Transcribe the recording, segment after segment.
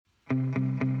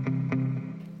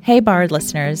Hey, Bard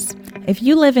listeners. If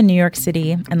you live in New York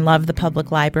City and love the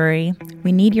public library,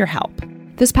 we need your help.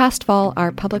 This past fall,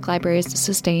 our public libraries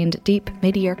sustained deep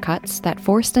mid-year cuts that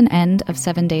forced an end of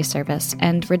 7-day service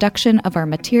and reduction of our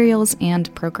materials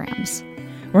and programs.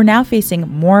 We're now facing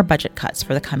more budget cuts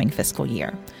for the coming fiscal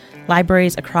year.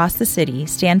 Libraries across the city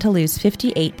stand to lose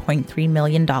 $58.3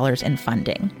 million in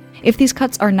funding. If these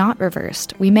cuts are not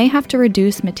reversed, we may have to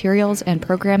reduce materials and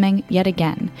programming yet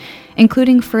again,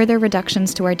 including further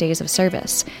reductions to our days of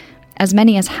service. As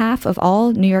many as half of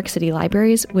all New York City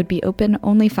libraries would be open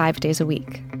only 5 days a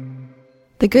week.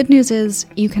 The good news is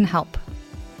you can help.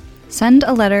 Send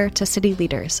a letter to city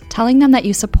leaders telling them that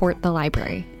you support the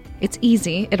library. It's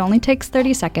easy, it only takes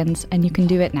 30 seconds, and you can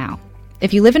do it now.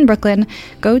 If you live in Brooklyn,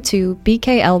 go to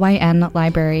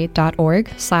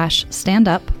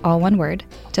bklynlibrary.org/standup, all one word,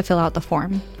 to fill out the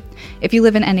form. If you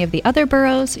live in any of the other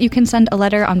boroughs, you can send a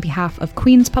letter on behalf of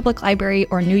Queens Public Library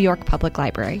or New York Public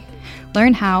Library.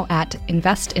 Learn how at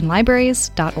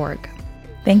investinlibraries.org.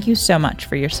 Thank you so much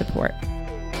for your support.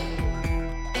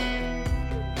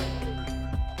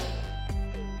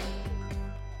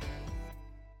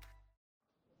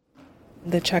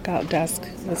 The checkout desk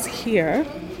was here,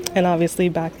 and obviously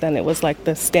back then it was like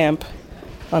the stamp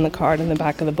on the card in the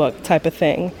back of the book type of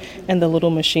thing, and the little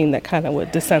machine that kind of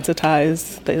would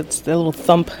desensitize the little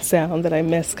thump sound that I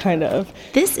miss, kind of.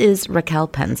 This is Raquel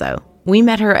Penzo. We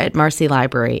met her at Marcy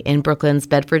Library in Brooklyn's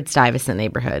Bedford-Stuyvesant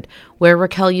neighborhood, where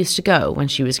Raquel used to go when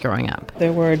she was growing up.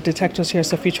 There were detectors here,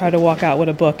 so if you tried to walk out with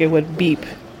a book, it would beep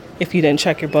if you didn't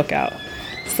check your book out.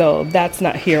 So that's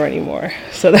not here anymore.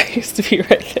 So that used to be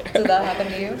right there. Did that happen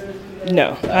to you?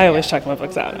 No, I always check my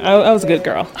books out. I was a good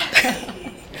girl. I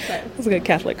was a good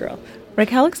Catholic girl.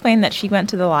 Raquel explained that she went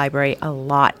to the library a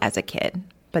lot as a kid,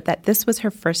 but that this was her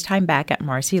first time back at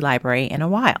Marcy Library in a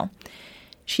while.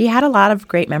 She had a lot of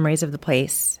great memories of the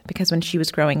place because when she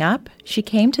was growing up, she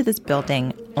came to this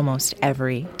building almost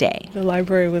every day. The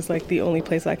library was like the only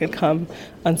place I could come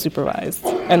unsupervised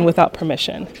and without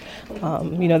permission.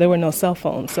 There were no cell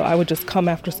phones, so I would just come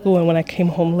after school, and when I came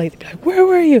home late, they'd be like, "Where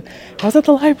were you?" "I was at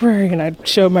the library," and I'd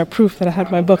show my proof that I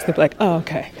had my books. They'd be like, "Oh,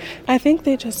 okay." I think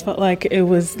they just felt like it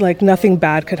was like nothing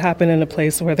bad could happen in a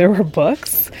place where there were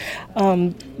books.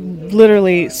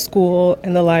 Literally, school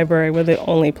and the library were the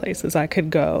only places I could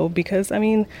go because,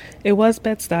 it was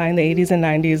Bed-Stuy in the 80s and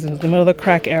 90s. In the middle of the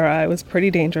crack era, it was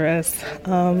pretty dangerous.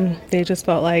 They just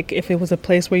felt like if it was a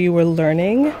place where you were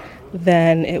learning,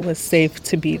 then it was safe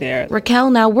to be there. Raquel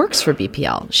now works for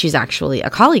BPL. She's actually a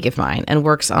colleague of mine and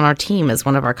works on our team as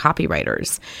one of our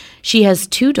copywriters. She has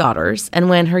 2 daughters, and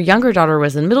when her younger daughter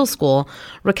was in middle school,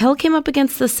 Raquel came up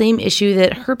against the same issue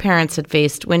that her parents had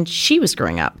faced when she was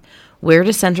growing up: where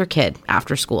to send her kid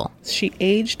after school. She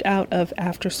aged out of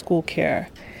after-school care,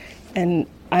 and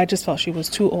I just felt she was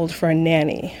too old for a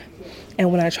nanny.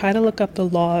 And when I tried to look up the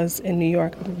laws in New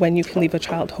York when you can leave a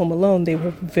child home alone, they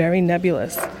were very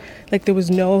nebulous. Like, there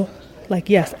was no,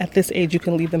 yes, at this age you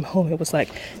can leave them home. It was like,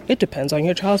 it depends on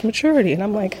your child's maturity. And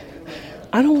I'm like,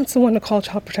 I don't want someone to call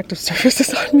Child Protective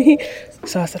Services on me.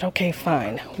 So I said, okay,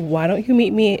 fine. Why don't you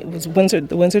meet me? It was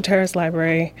the Windsor Terrace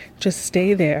Library. Just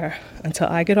stay there until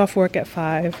I get off work at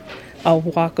 5. I'll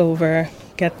walk over,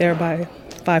 get there by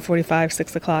 5:45,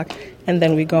 6 o'clock, and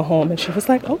then we go home. And she was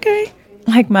like, okay.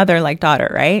 Like mother, like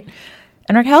daughter, right?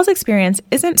 And Raquel's experience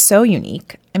isn't so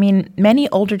unique. Many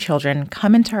older children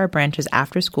come into our branches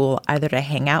after school either to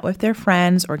hang out with their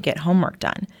friends or get homework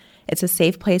done. It's a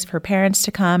safe place for parents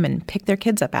to come and pick their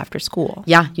kids up after school.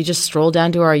 Yeah, you just stroll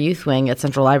down to our youth wing at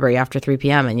Central Library after 3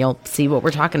 p.m. and you'll see what we're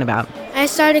talking about. I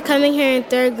started coming here in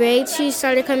 3rd grade. She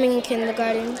started coming in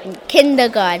kindergarten.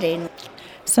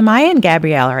 Samaya and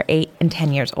Gabrielle are 8 and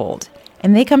 10 years old,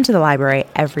 and they come to the library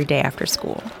every day after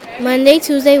school. Monday,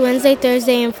 Tuesday, Wednesday,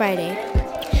 Thursday, and Friday.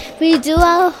 We do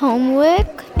our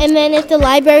homework, and then if the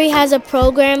library has a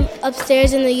program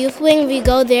upstairs in the youth wing, we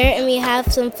go there and we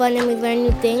have some fun and we learn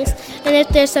new things. And if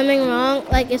there's something wrong,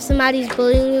 like if somebody's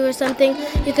bullying you or something,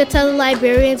 you could tell the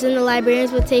librarians and the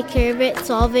librarians will take care of it,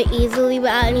 solve it easily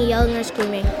without any yelling or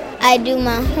screaming. I do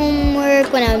my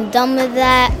homework. When I'm done with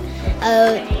that,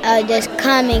 I'll just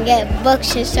come and get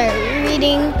books and start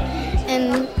reading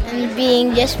and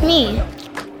being just me.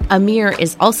 Amir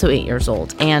is also 8 years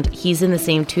old, and he's in the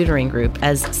same tutoring group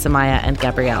as Samaya and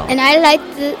Gabrielle. And I like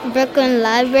the Brooklyn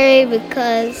Library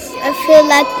because I feel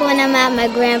like when I'm at my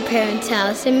grandparents'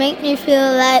 house, it makes me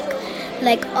feel like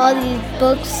all these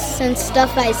books and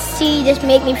stuff I see just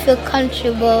make me feel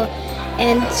comfortable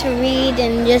and to read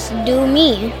and just do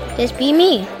me, just be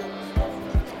me.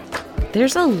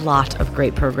 There's a lot of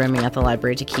great programming at the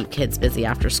library to keep kids busy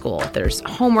after school. There's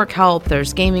homework help,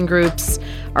 there's gaming groups,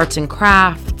 arts and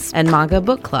crafts, and manga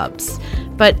book clubs.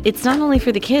 But it's not only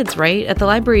for the kids, right? At the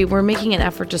library, we're making an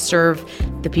effort to serve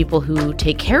the people who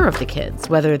take care of the kids,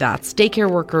 whether that's daycare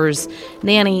workers,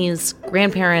 nannies,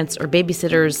 grandparents, or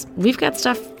babysitters. We've got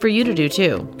stuff for you to do,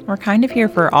 too. We're kind of here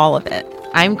for all of it.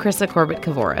 I'm Krista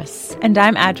Corbett-Kavoris. And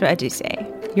I'm Adra Aduse.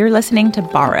 You're listening to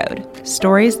Borrowed,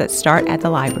 stories that start at the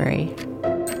library.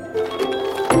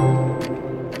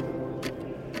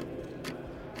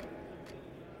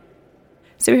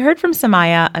 So we heard from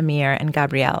Samaya, Amir, and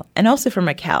Gabrielle, and also from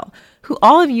Raquel, who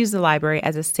all have used the library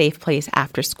as a safe place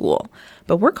after school.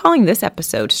 But we're calling this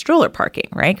episode Stroller Parking,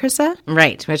 right, Krista?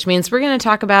 Right, which means we're going to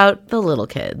talk about the little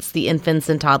kids, the infants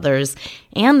and toddlers,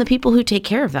 and the people who take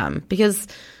care of them. Because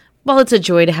while it's a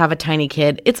joy to have a tiny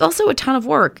kid, it's also a ton of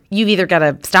work. You've either got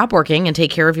to stop working and take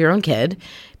care of your own kid,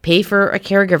 pay for a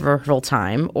caregiver full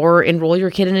time, or enroll your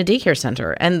kid in a daycare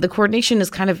center. And the coordination is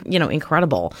kind of,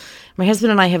 incredible. My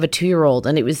husband and I have a 2-year-old,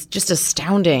 and it was just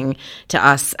astounding to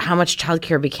us how much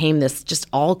childcare became this just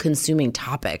all-consuming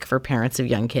topic for parents of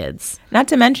young kids. Not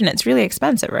to mention, it's really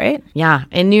expensive, right? Yeah.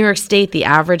 In New York State, the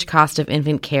average cost of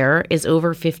infant care is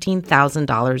over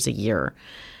 $15,000 a year.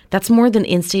 That's more than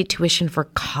in-state tuition for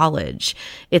college.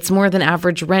 It's more than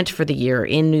average rent for the year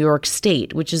in New York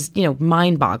State, which is,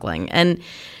 mind-boggling. And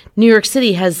New York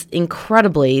City has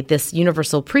incredibly this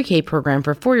universal pre-K program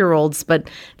for 4-year-olds, but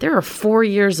there are 4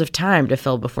 years of time to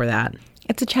fill before that.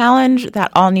 It's a challenge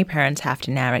that all new parents have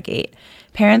to navigate.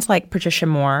 Parents like Patricia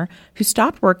Moore, who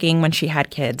stopped working when she had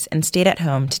kids and stayed at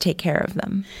home to take care of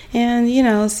them.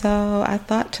 And, so I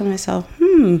thought to myself,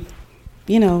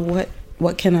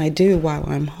 what can I do while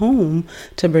I'm home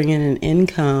to bring in an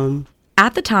income?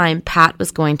 At the time, Pat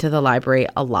was going to the library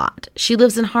a lot. She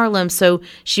lives in Harlem, so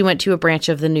she went to a branch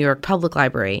of the New York Public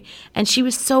Library, and she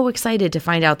was so excited to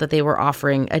find out that they were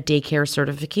offering a daycare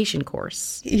certification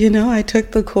course. I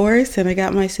took the course and I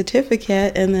got my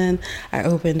certificate, and then I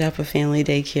opened up a family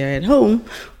daycare at home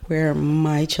where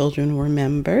my children were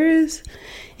members,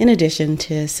 in addition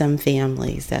to some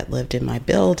families that lived in my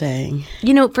building.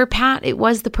 For Pat, it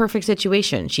was the perfect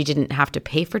situation. She didn't have to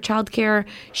pay for childcare.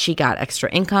 She got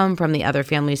extra income from the other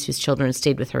families whose children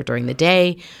stayed with her during the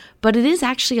day. But it is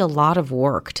actually a lot of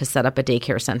work to set up a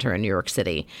daycare center in New York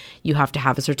City. You have to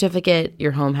have a certificate,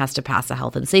 your home has to pass a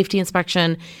health and safety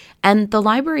inspection, and the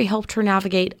library helped her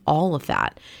navigate all of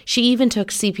that. She even took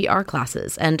CPR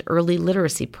classes and early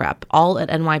literacy prep, all at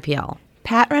NYPL.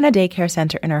 Pat ran a daycare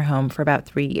center in her home for about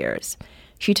 3 years.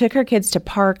 She took her kids to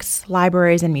parks,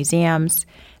 libraries, and museums.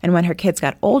 And when her kids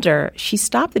got older, she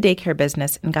stopped the daycare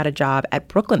business and got a job at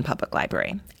Brooklyn Public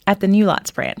Library, at the New Lots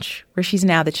branch, where she's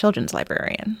now the children's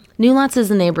librarian. New Lots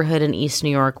is a neighborhood in East New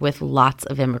York with lots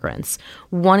of immigrants.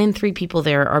 1 in 3 people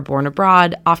there are born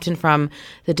abroad, often from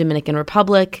the Dominican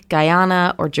Republic,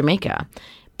 Guyana, or Jamaica.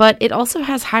 But it also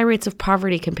has high rates of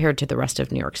poverty compared to the rest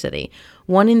of New York City.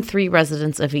 1 in 3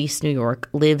 residents of East New York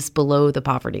lives below the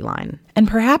poverty line. And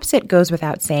perhaps it goes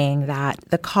without saying that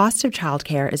the cost of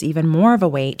childcare is even more of a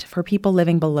weight for people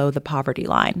living below the poverty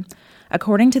line.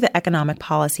 According to the Economic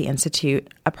Policy Institute,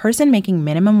 a person making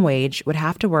minimum wage would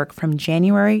have to work from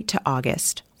January to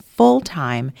August,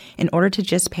 full-time, in order to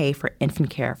just pay for infant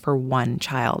care for 1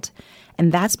 child.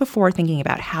 And that's before thinking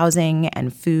about housing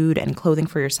and food and clothing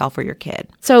for yourself or your kid.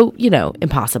 So,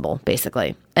 impossible,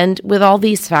 basically. And with all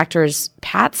these factors,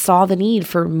 Pat saw the need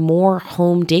for more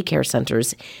home daycare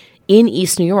centers in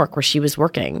East New York where she was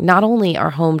working. Not only are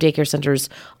home daycare centers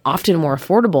often more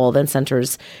affordable than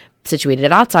centers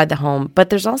situated outside the home,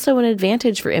 but there's also an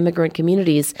advantage for immigrant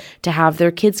communities to have their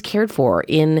kids cared for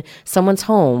in someone's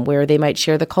home where they might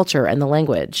share the culture and the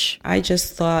language. I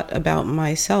just thought about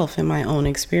myself and my own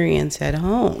experience at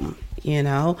home.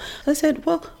 I said,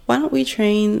 well, why don't we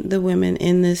train the women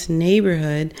in this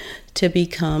neighborhood to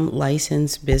become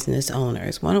licensed business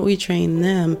owners? Why don't we train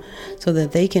them so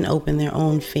that they can open their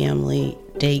own family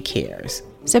daycares?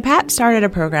 So Pat started a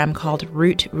program called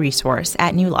Root Resource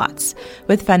at New Lots,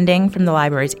 with funding from the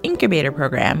library's incubator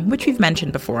program, which we've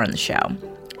mentioned before on the show.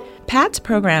 Pat's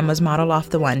program was modeled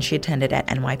off the one she attended at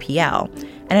NYPL,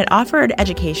 and it offered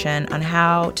education on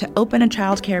how to open a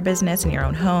childcare business in your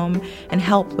own home and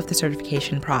help with the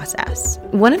certification process.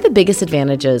 One of the biggest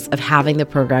advantages of having the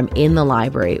program in the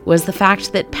library was the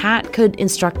fact that Pat could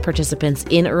instruct participants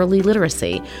in early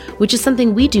literacy, which is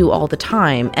something we do all the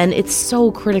time, and it's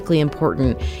so critically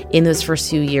important in those first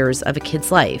few years of a kid's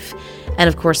life. And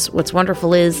of course, what's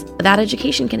wonderful is that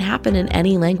education can happen in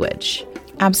any language.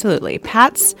 Absolutely.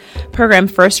 Pat's program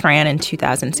first ran in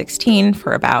 2016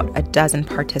 for about a dozen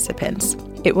participants.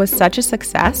 It was such a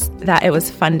success that it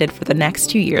was funded for the next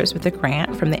 2 years with a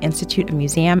grant from the Institute of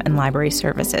Museum and Library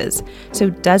Services, so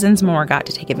dozens more got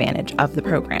to take advantage of the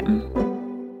program.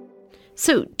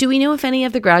 So, do we know if any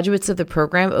of the graduates of the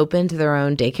program opened their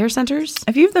own daycare centers?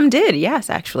 A few of them did,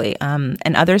 yes, actually.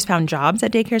 And others found jobs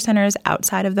at daycare centers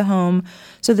outside of the home.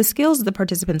 So the skills the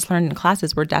participants learned in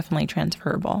classes were definitely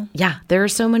transferable. Yeah, there are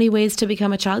so many ways to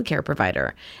become a childcare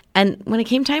provider. And when it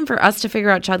came time for us to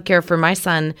figure out childcare for my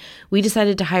son, we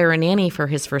decided to hire a nanny for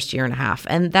his first year and a half.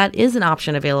 And that is an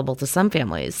option available to some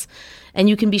families. And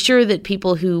you can be sure that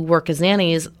people who work as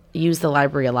nannies use the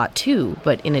library a lot too,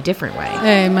 but in a different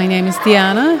way. My name is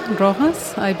Diana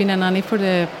Rojas. I've been a nanny for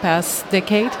the past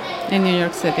decade in New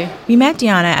York City. We met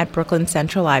Diana at Brooklyn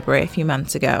Central Library a few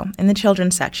months ago in the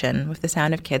children's section with the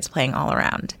sound of kids playing all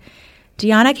around.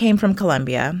 Diana came from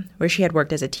Colombia, where she had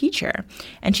worked as a teacher,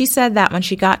 and she said that when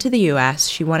she got to the U.S.,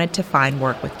 she wanted to find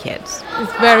work with kids.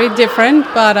 It's very different,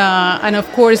 but and of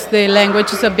course the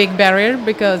language is a big barrier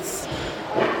because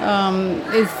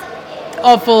it's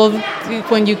awful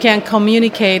when you can't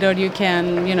communicate or you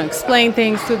can, explain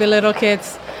things to the little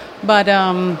kids. But,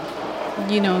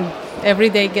 every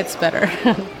day gets better.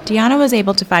 Diana was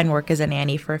able to find work as a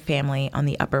nanny for a family on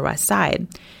the Upper West Side.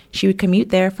 She would commute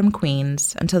there from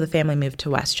Queens until the family moved to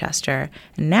Westchester,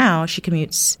 and now she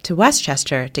commutes to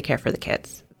Westchester to care for the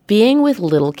kids. Being with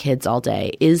little kids all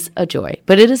day is a joy,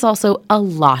 but it is also a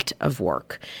lot of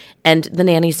work. And the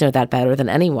nannies know that better than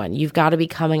anyone. You've got to be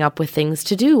coming up with things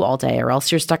to do all day or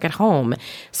else you're stuck at home.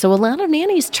 So a lot of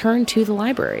nannies turn to the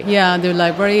library. Yeah, the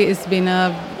library has been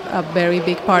a very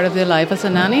big part of their life as a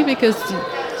nanny because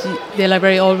the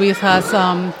library always has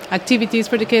activities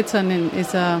for the kids and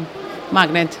it's a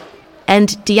magnet.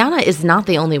 And Diana is not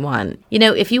the only one.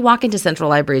 If you walk into Central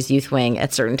Library's youth wing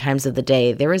at certain times of the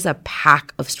day, there is a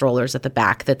pack of strollers at the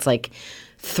back that's like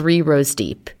 3 rows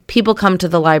deep. People come to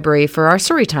the library for our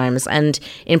story times, and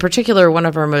in particular, one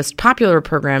of our most popular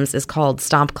programs is called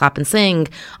Stomp, Clap, and Sing.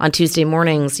 On Tuesday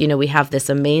mornings, we have this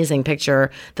amazing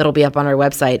picture that'll be up on our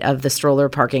website of the stroller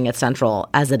parking at Central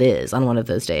as it is on one of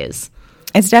those days.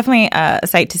 It's definitely a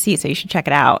sight to see, so you should check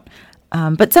it out.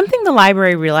 But something the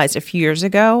library realized a few years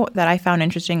ago that I found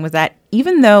interesting was that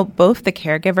even though both the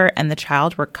caregiver and the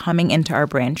child were coming into our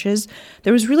branches,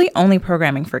 there was really only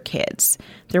programming for kids.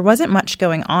 There wasn't much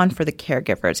going on for the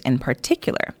caregivers in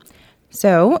particular.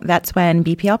 So that's when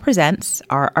BPL Presents,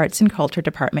 our arts and culture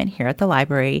department here at the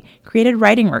library, created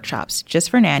writing workshops just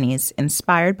for nannies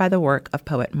inspired by the work of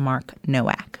poet Mark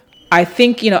Nowak. I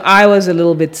think, I was a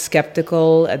little bit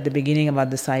skeptical at the beginning about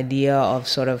this idea of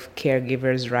sort of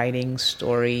caregivers writing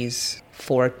stories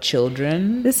for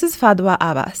children. This is Fadwa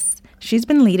Abbas. She's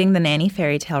been leading the Nanny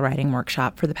Fairy Tale Writing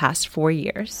Workshop for the past 4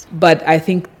 years. But I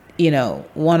think,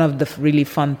 one of the really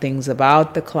fun things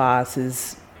about the class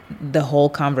is the whole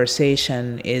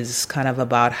conversation is kind of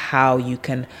about how you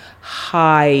can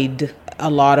hide a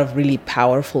lot of really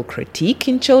powerful critique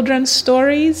in children's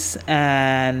stories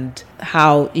and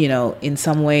how, in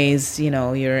some ways,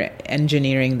 you're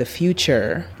engineering the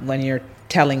future when you're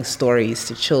telling stories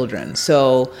to children.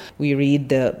 So we read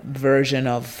the version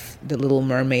of The Little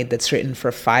Mermaid that's written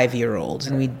for 5-year-olds,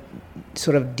 and we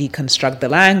sort of deconstruct the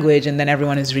language, and then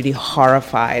everyone is really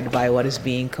horrified by what is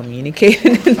being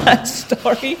communicated in that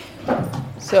story.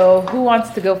 So who wants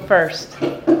to go first?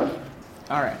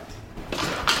 All right.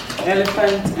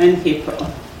 Elephant and hippo.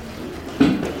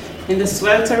 In the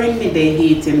sweltering midday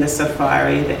heat in the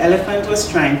safari, the elephant was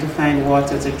trying to find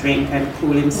water to drink and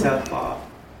cool himself off.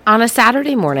 On a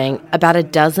Saturday morning, about a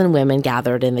dozen women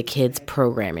gathered in the kids'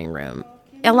 programming room.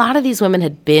 A lot of these women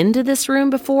had been to this room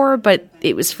before, but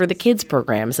it was for the kids'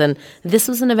 programs, and this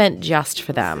was an event just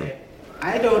for them.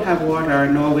 I don't have water or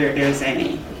know where there's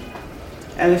any.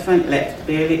 Elephant left,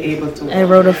 barely able to walk. I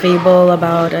wrote a fable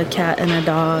about a cat and a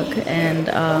dog, and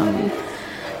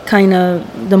kind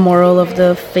of the moral of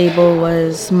the fable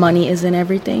was money isn't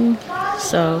everything.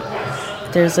 So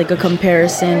there's like a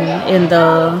comparison in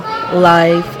the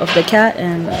life of the cat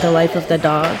and the life of the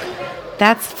dog.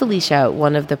 That's Felicia,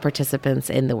 one of the participants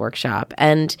in the workshop.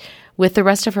 And with the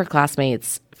rest of her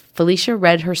classmates, Felicia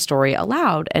read her story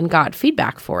aloud and got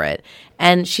feedback for it.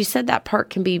 And she said that part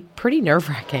can be pretty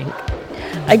nerve-wracking.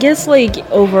 I guess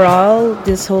overall,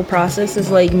 this whole process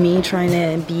is me trying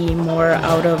to be more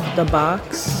out of the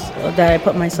box that I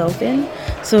put myself in.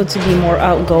 So to be more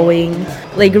outgoing,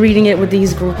 reading it with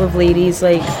these group of ladies,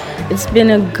 it's been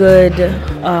a good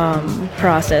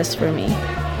process for me.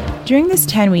 During this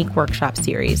 10-week workshop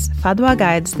series, Fadwa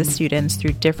guides the students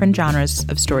through different genres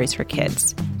of stories for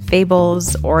kids.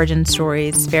 Fables, origin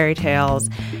stories, fairy tales,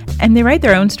 and they write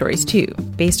their own stories too,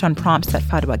 based on prompts that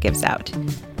Fadwa gives out.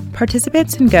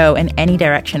 Participants can go in any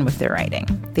direction with their writing.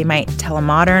 They might tell a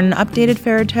modern, updated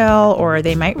fairy tale, or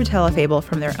they might retell a fable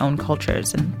from their own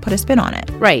cultures and put a spin on it.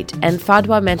 Right, and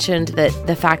Fadwa mentioned that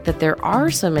the fact that there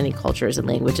are so many cultures and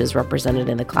languages represented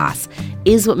in the class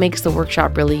is what makes the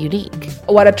workshop really unique.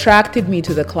 What attracted me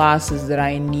to the class is that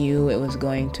I knew it was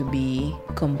going to be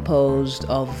composed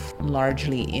of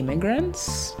largely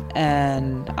immigrants,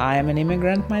 and I am an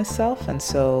immigrant myself, and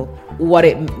so what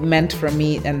it meant for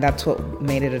me, and that's what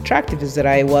made it attractive, is that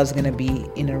I was going to be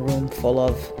in a room full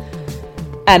of,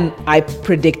 and I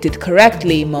predicted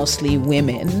correctly, mostly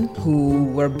women who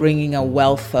were bringing a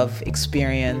wealth of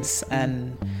experience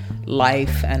and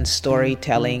life and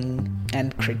storytelling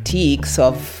and critiques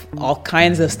of all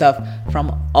kinds of stuff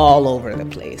from all over the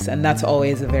place. And that's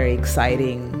always a very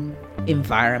exciting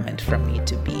environment for me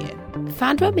to be in.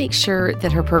 Fadwa makes sure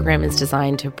that her program is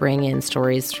designed to bring in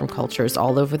stories from cultures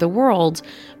all over the world,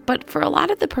 but for a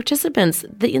lot of the participants,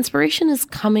 the inspiration is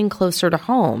coming closer to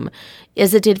home,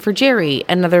 as it did for Jerry,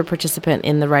 another participant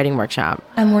in the writing workshop.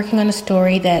 I'm working on a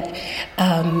story that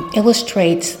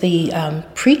illustrates the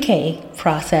pre-K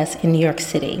process in New York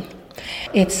City.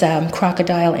 It's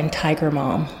Crocodile and Tiger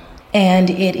Mom. And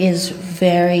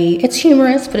it's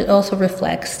humorous, but it also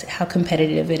reflects how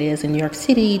competitive it is in New York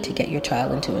City to get your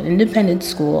child into an independent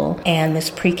school and this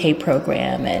pre-K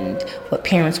program and what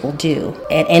parents will do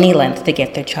at any length to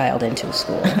get their child into a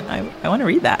school. I want to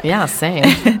read that. Yeah, same.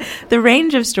 The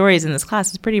range of stories in this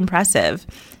class is pretty impressive.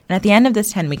 And at the end of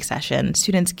this 10-week session,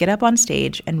 students get up on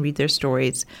stage and read their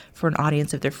stories for an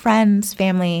audience of their friends,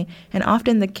 family, and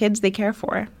often the kids they care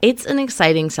for. It's an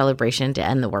exciting celebration to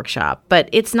end the workshop, but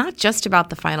it's not just about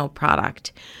the final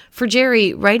product. For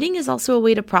Jerry, writing is also a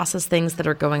way to process things that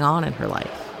are going on in her life.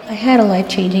 I had a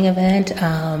life-changing event,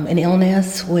 an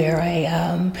illness where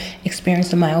I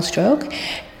experienced a mild stroke.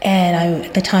 And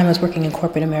at the time I was working in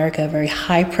corporate America, a very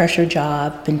high-pressure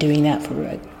job, been doing that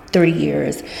for 30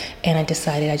 years, and I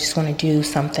decided I just want to do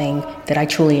something that I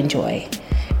truly enjoy.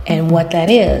 And what that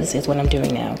is what I'm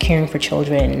doing now, caring for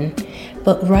children.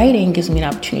 But writing gives me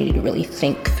an opportunity to really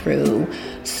think through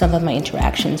some of my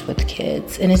interactions with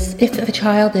kids. And if a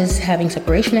child is having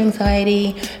separation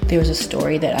anxiety, there's a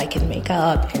story that I can make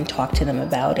up and talk to them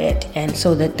about it, and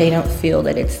so that they don't feel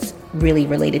that it's really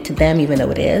related to them, even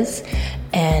though it is.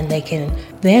 And they can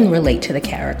then relate to the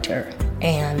character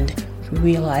and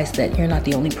realize that you're not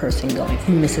the only person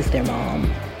who misses their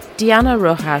mom. Diana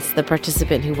Rojas, the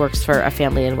participant who works for a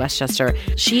family in Westchester,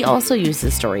 she also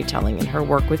uses storytelling in her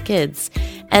work with kids.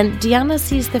 And Diana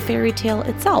sees the fairy tale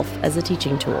itself as a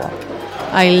teaching tool.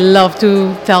 I love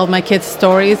to tell my kids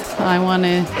stories. I want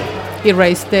to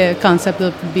erase the concept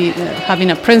of having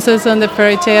a princess on the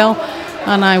fairy tale.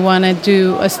 And I want to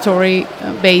do a story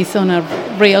based on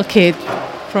a real kid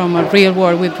from a real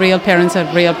world with real parents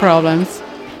and real problems.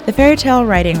 The Fairy Tale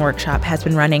Writing Workshop has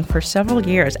been running for several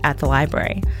years at the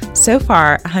library. So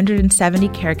far, 170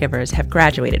 caregivers have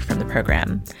graduated from the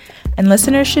program. And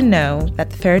listeners should know that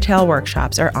the Fairy Tale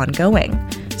Workshops are ongoing.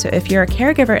 So if you're a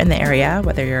caregiver in the area,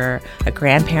 whether you're a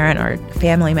grandparent or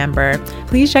family member,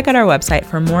 please check out our website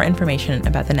for more information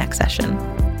about the next session.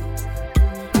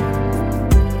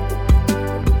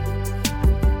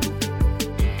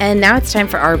 And now it's time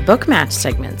for our book match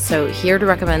segment. So here to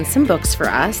recommend some books for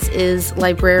us is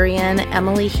librarian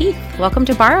Emily Heath. Welcome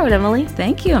to Borrowed, Emily.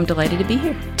 Thank you. I'm delighted to be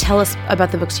here. Tell us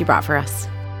about the books you brought for us.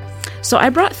 So I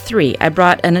brought 3. I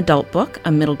brought an adult book,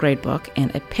 a middle grade book,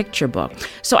 and a picture book.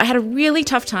 So I had a really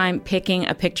tough time picking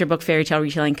a picture book fairy tale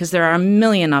retelling because there are a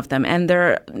million of them, and there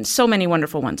are so many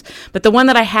wonderful ones. But the one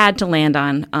that I had to land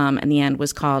on in the end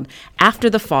was called After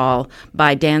the Fall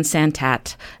by Dan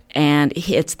Santat. And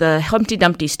it's the Humpty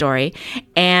Dumpty story.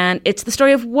 And it's the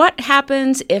story of what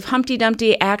happens if Humpty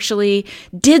Dumpty actually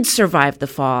did survive the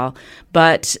fall,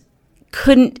 but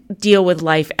couldn't deal with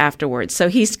life afterwards. So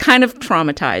he's kind of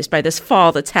traumatized by this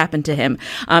fall that's happened to him.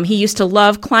 He used to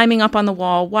love climbing up on the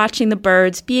wall, watching the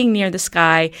birds, being near the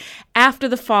sky. After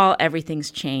the fall,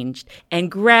 everything's changed.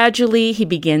 And gradually he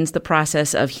begins the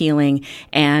process of healing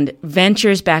and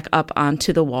ventures back up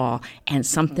onto the wall, and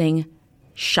something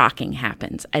shocking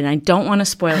happens. And I don't want to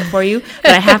spoil it for you,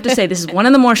 but I have to say this is one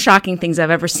of the more shocking things I've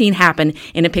ever seen happen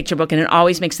in a picture book, and it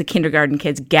always makes the kindergarten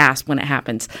kids gasp when it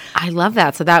happens. I love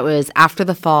that. So that was After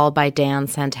the Fall by Dan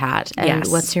Santat. And yes.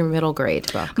 What's your middle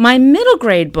grade book? My middle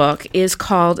grade book is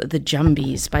called The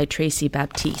Jumbies by Tracy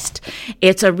Baptiste.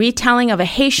 It's a retelling of a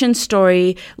Haitian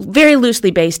story, very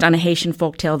loosely based on a Haitian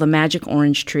folktale, The Magic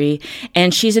Orange Tree,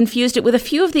 and she's infused it with a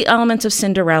few of the elements of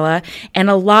Cinderella and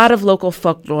a lot of local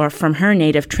folklore from her native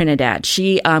native Trinidad.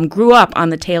 She grew up on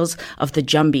the tales of the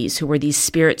Jumbies, who were these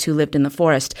spirits who lived in the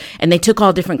forest, and they took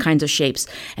all different kinds of shapes,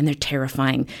 and they're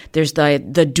terrifying. There's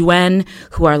the Duen,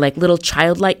 who are like little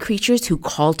childlike creatures who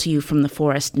call to you from the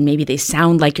forest, and maybe they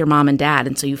sound like your mom and dad,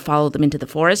 and so you follow them into the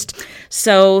forest.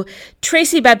 So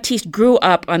Tracy Baptiste grew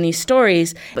up on these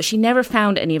stories, but she never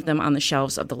found any of them on the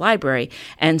shelves of the library,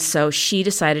 and so she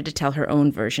decided to tell her own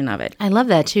version of it. I love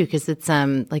that too, because it's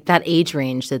like that age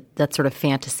range, that sort of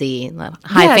fantasy,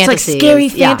 high fantasy. It's like scary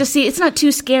fantasy. It's not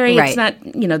too scary. Right. It's not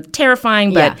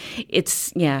terrifying, but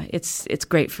it's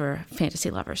great for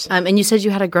fantasy lovers. And you said you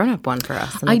had a grown-up one for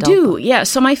us. I do, yeah.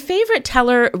 So my favorite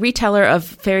reteller of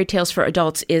fairy tales for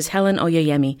adults is Helen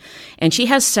Oyeyemi, and she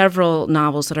has several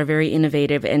novels that are very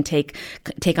innovative and take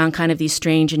on kind of these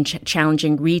strange and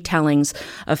challenging retellings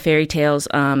of fairy tales.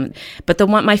 But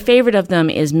my favorite of them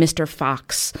is Mr.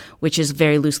 Fox, which is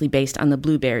very loosely based on the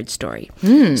Bluebeard story.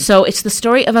 So it's the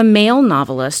story of a male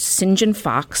novelist, St. John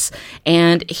Fox,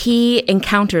 and he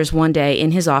encounters one day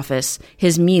in his office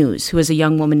his muse, who is a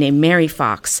young woman named Mary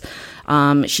Fox.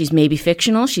 She's maybe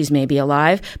fictional, she's maybe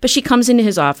alive, but she comes into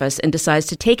his office and decides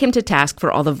to take him to task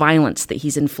for all the violence that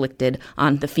he's inflicted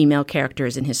on the female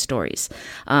characters in his stories.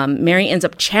 Mary ends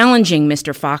up challenging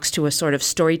Mr. Fox to a sort of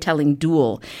storytelling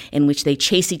duel in which they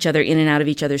chase each other in and out of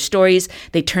each other's stories.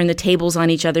 They turn the tables on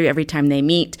each other every time they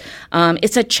meet.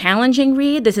 It's a challenging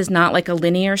read. This is not like a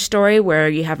linear story where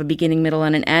you have a beginning, middle,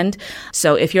 and an end.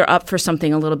 So if you're up for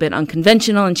something a little bit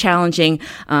unconventional and challenging,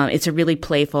 it's a really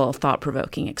playful,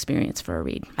 thought-provoking experience for a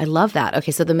read. I love that.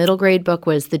 Okay, so the middle grade book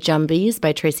was The Jumbies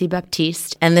by Tracy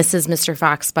Baptiste, and this is Mr.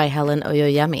 Fox by Helen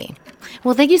Oyeyemi.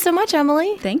 Well, thank you so much,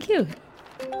 Emily. Thank you.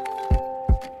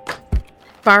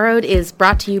 Borrowed is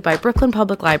brought to you by Brooklyn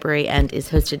Public Library and is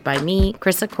hosted by me,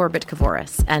 Krista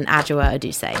Corbett-Kavoris, and Adjoa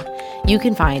Aduse. You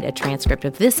can find a transcript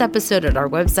of this episode at our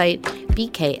website,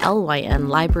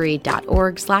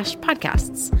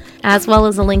 bklynlibrary.org/podcasts, as well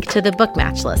as a link to the book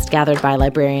match list gathered by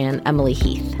librarian Emily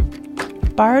Heath.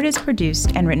 Borrowed is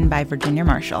produced and written by Virginia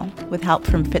Marshall, with help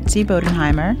from Fitzy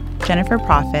Bodenheimer, Jennifer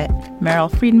Proffitt,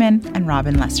 Meryl Friedman, and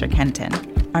Robin Lester Kenton.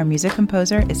 Our music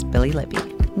composer is Billy Libby.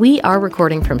 We are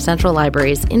recording from Central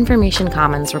Library's Information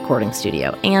Commons recording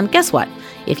studio. And guess what?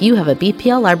 If you have a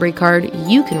BPL library card,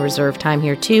 you can reserve time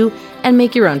here too and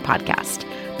make your own podcast.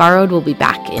 Borrowed will be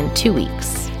back in 2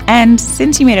 weeks. And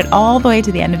since you made it all the way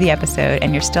to the end of the episode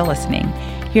and you're still listening,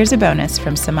 here's a bonus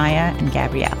from Samaya and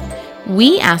Gabrielle.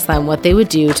 We asked them what they would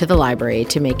do to the library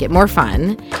to make it more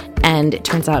fun, and it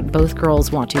turns out both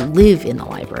girls want to live in the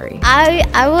library.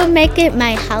 I will make it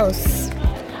my house.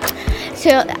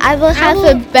 So I will have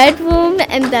a bedroom,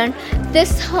 and then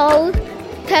this whole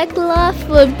tech loft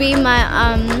will be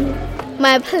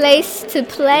my place to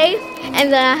play,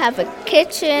 and then I have a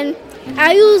kitchen.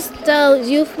 I use the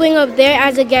youth wing up there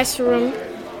as a guest room.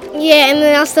 Yeah, and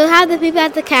then I'll still have the people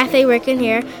at the cafe working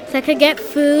here, so I could get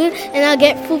food, and I'll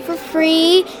get food for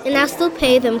free, and I'll still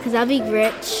pay them because I'll be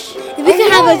rich. And we can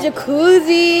have a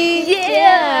jacuzzi.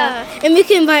 Yeah. And we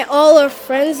can invite all our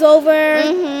friends over.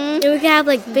 And we can have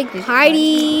like big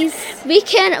parties. We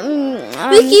can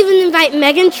even invite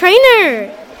Meghan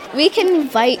Trainor. We can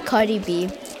invite Cardi B.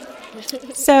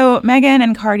 So, Megan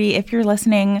and Cardi, if you're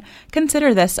listening,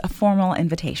 consider this a formal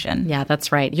invitation. Yeah,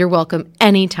 that's right. You're welcome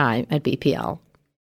anytime at BPL.